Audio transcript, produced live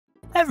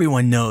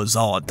Everyone knows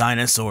all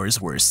dinosaurs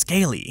were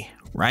scaly,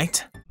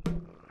 right?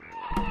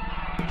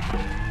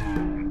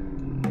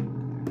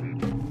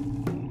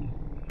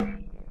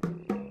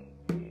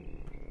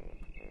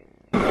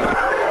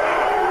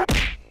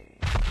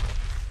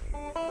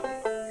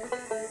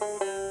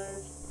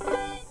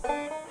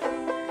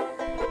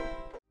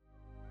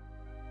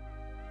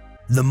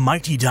 The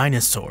mighty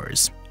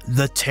dinosaurs,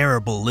 the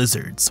terrible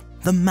lizards,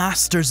 the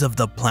masters of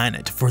the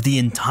planet for the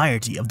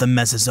entirety of the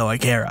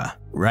Mesozoic era,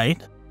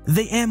 right?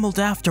 They ambled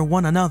after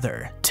one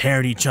another,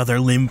 teared each other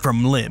limb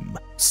from limb,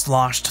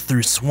 sloshed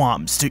through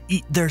swamps to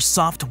eat their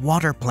soft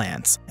water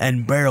plants,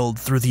 and barreled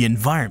through the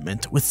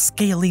environment with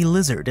scaly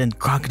lizard and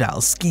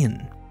crocodile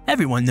skin.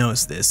 Everyone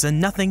knows this,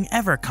 and nothing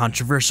ever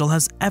controversial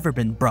has ever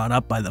been brought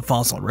up by the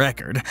fossil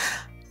record.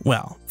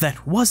 Well,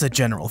 that was a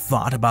general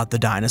thought about the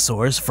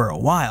dinosaurs for a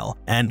while,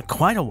 and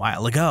quite a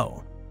while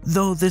ago.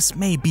 Though this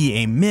may be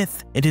a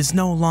myth, it is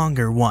no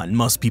longer one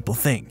most people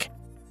think.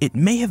 It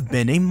may have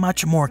been a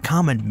much more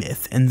common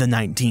myth in the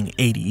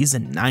 1980s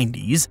and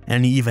 90s,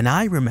 and even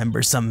I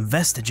remember some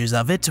vestiges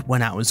of it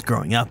when I was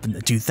growing up in the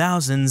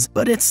 2000s,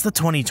 but it's the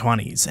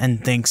 2020s,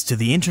 and thanks to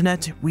the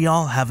internet, we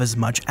all have as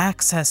much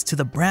access to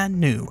the brand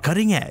new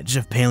cutting edge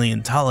of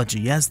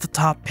paleontology as the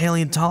top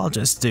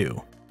paleontologists do.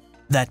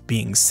 That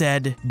being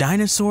said,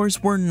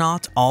 dinosaurs were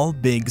not all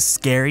big,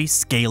 scary,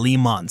 scaly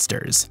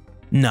monsters.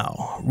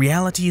 No,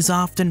 reality is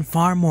often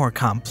far more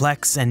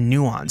complex and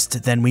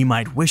nuanced than we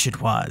might wish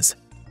it was.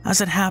 As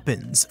it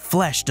happens,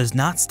 flesh does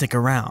not stick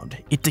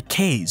around, it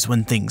decays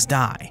when things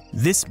die.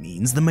 This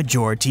means the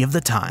majority of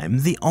the time,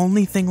 the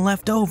only thing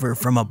left over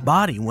from a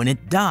body when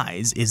it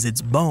dies is its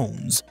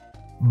bones.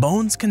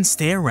 Bones can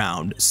stay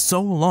around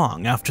so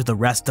long after the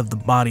rest of the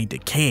body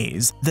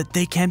decays that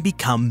they can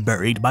become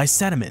buried by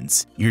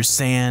sediments, your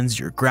sands,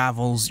 your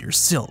gravels, your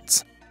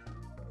silts.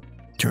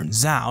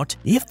 Turns out,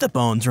 if the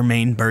bones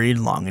remain buried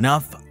long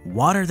enough,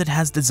 water that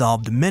has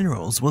dissolved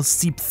minerals will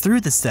seep through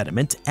the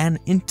sediment and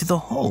into the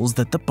holes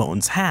that the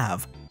bones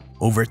have.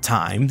 Over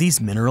time,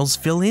 these minerals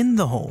fill in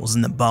the holes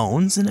in the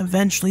bones, and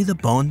eventually the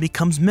bone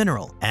becomes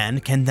mineral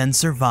and can then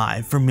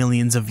survive for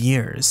millions of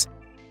years.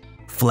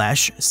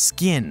 Flesh,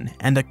 skin,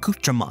 and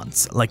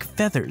accoutrements like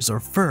feathers or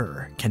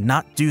fur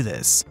cannot do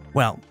this.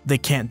 Well, they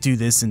can't do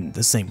this in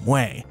the same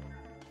way.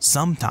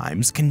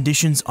 Sometimes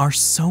conditions are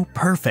so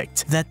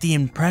perfect that the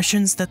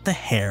impressions that the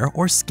hair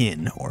or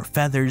skin or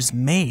feathers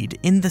made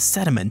in the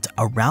sediment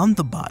around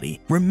the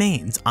body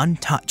remains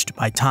untouched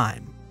by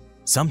time.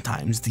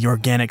 Sometimes the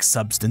organic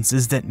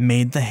substances that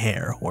made the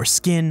hair or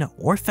skin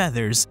or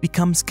feathers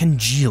becomes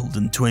congealed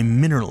into a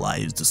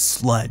mineralized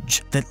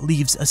sludge that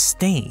leaves a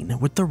stain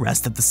with the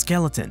rest of the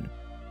skeleton.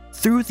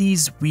 Through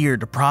these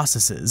weird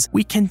processes,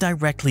 we can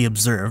directly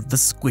observe the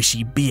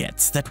squishy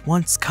bits that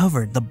once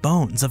covered the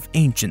bones of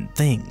ancient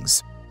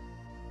things.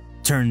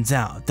 Turns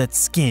out that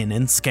skin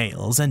and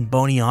scales and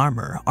bony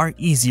armor are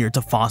easier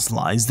to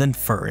fossilize than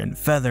fur and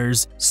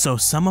feathers, so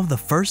some of the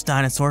first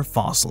dinosaur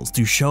fossils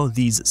to show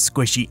these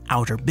squishy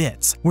outer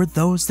bits were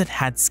those that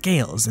had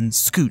scales and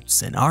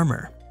scutes and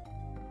armor.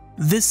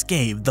 This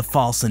gave the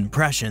false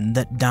impression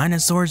that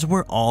dinosaurs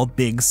were all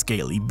big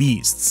scaly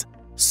beasts.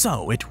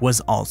 So it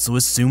was also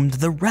assumed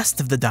the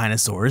rest of the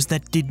dinosaurs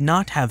that did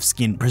not have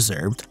skin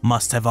preserved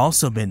must have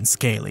also been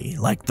scaly,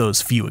 like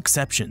those few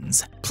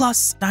exceptions.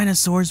 Plus,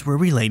 dinosaurs were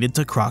related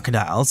to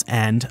crocodiles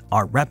and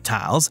are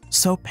reptiles,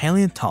 so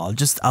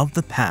paleontologists of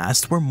the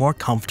past were more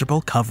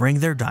comfortable covering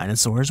their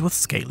dinosaurs with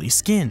scaly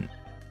skin.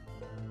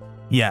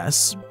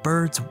 Yes,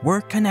 birds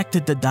were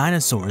connected to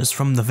dinosaurs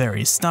from the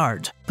very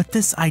start, but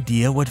this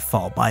idea would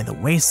fall by the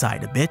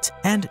wayside a bit,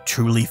 and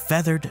truly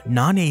feathered,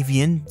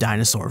 non-avian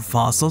dinosaur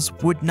fossils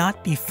would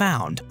not be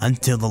found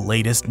until the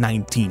latest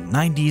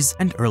 1990s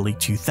and early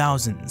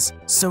 2000s.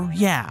 So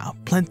yeah,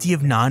 plenty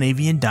of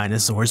non-avian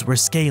dinosaurs were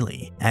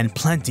scaly, and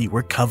plenty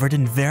were covered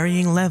in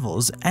varying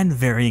levels and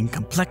varying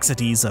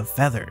complexities of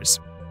feathers.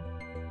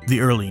 The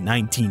early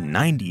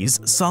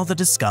 1990s saw the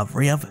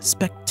discovery of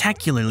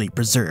spectacularly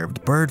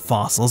preserved bird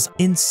fossils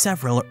in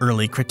several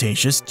early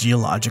Cretaceous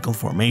geological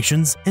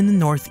formations in the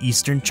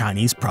northeastern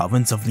Chinese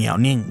province of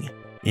Liaoning.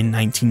 In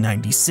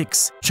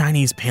 1996,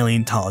 Chinese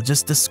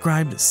paleontologists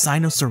described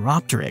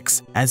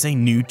Sinosauropteryx as a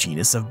new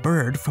genus of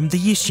bird from the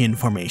Yixian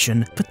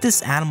Formation, but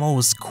this animal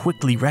was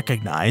quickly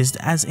recognized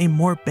as a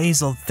more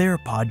basal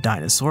theropod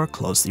dinosaur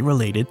closely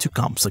related to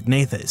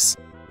Compsognathus.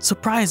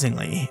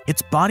 Surprisingly,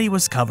 its body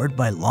was covered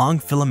by long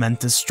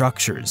filamentous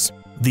structures.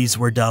 These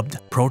were dubbed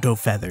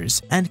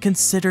proto-feathers and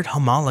considered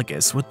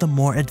homologous with the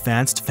more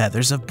advanced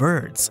feathers of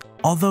birds,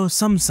 although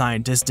some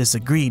scientists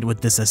disagreed with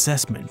this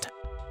assessment.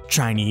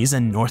 Chinese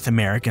and North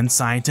American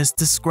scientists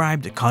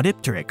described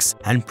Caudipteryx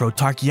and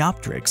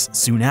Protarchaeopteryx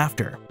soon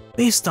after.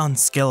 Based on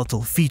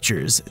skeletal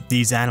features,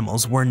 these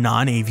animals were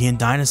non-avian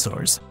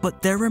dinosaurs,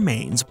 but their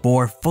remains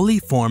bore fully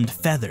formed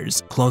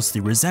feathers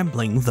closely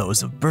resembling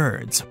those of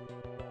birds.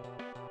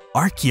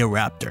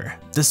 Archaeoraptor,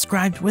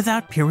 described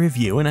without peer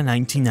review in a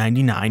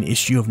 1999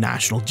 issue of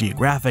National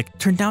Geographic,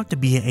 turned out to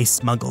be a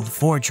smuggled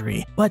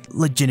forgery, but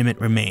legitimate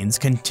remains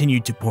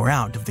continued to pour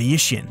out of the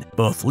Yixian,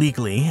 both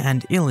legally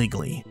and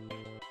illegally.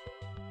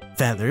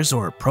 Feathers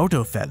or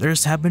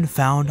proto-feathers have been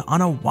found on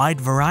a wide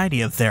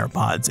variety of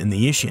theropods in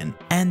the Atuchin,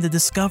 and the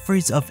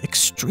discoveries of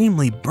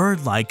extremely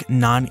bird-like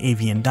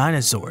non-avian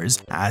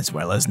dinosaurs, as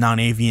well as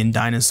non-avian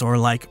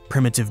dinosaur-like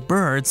primitive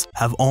birds,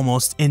 have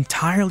almost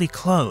entirely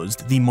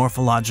closed the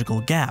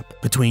morphological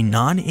gap between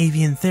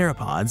non-avian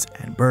theropods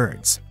and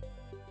birds.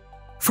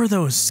 For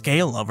those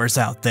scale lovers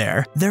out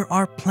there, there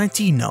are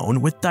plenty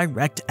known with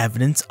direct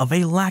evidence of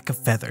a lack of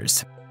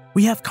feathers.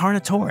 We have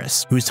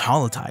Carnotaurus, whose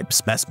holotype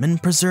specimen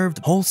preserved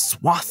whole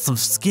swaths of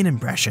skin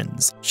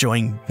impressions,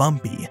 showing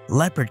bumpy,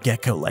 leopard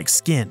gecko-like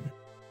skin.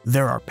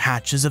 There are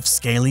patches of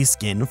scaly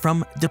skin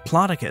from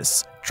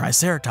Diplodocus,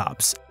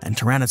 Triceratops, and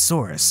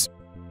Tyrannosaurus.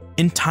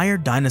 Entire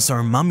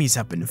dinosaur mummies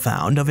have been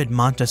found of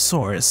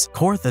Edmontosaurus,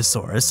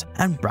 Corthosaurus,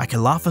 and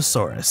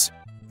Brachylophosaurus.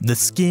 The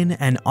skin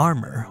and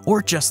armor,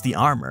 or just the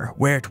armor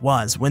where it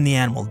was when the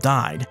animal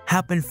died,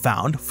 have been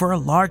found for a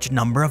large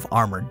number of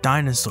armored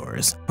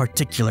dinosaurs,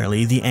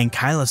 particularly the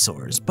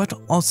ankylosaurs, but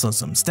also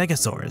some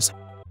stegosaurs.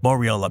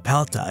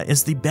 Boreolopelta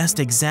is the best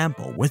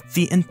example, with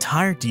the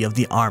entirety of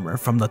the armor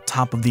from the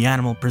top of the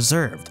animal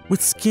preserved,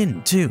 with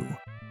skin too.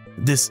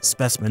 This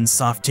specimen's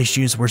soft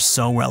tissues were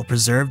so well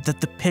preserved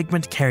that the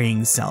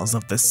pigment-carrying cells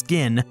of the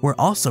skin were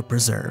also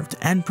preserved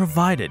and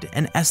provided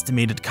an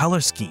estimated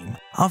color scheme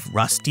of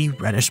rusty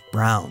reddish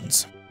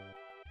browns.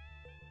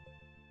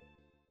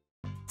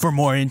 For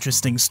more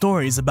interesting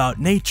stories about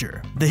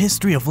nature, the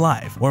history of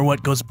life, or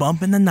what goes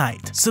bump in the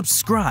night,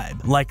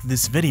 subscribe, like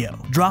this video,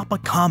 drop a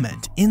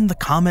comment in the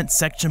comment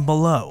section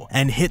below,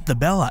 and hit the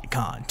bell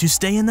icon to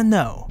stay in the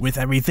know with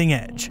everything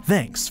Edge.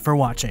 Thanks for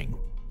watching.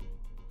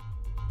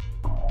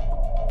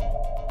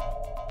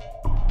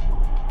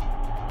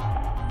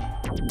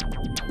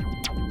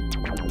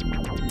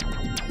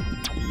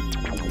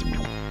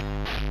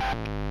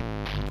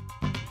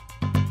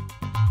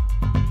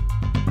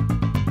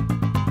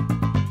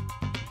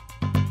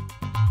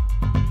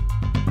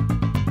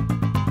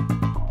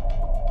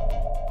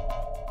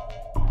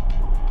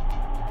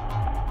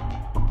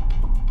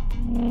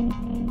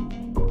 Mm-hmm.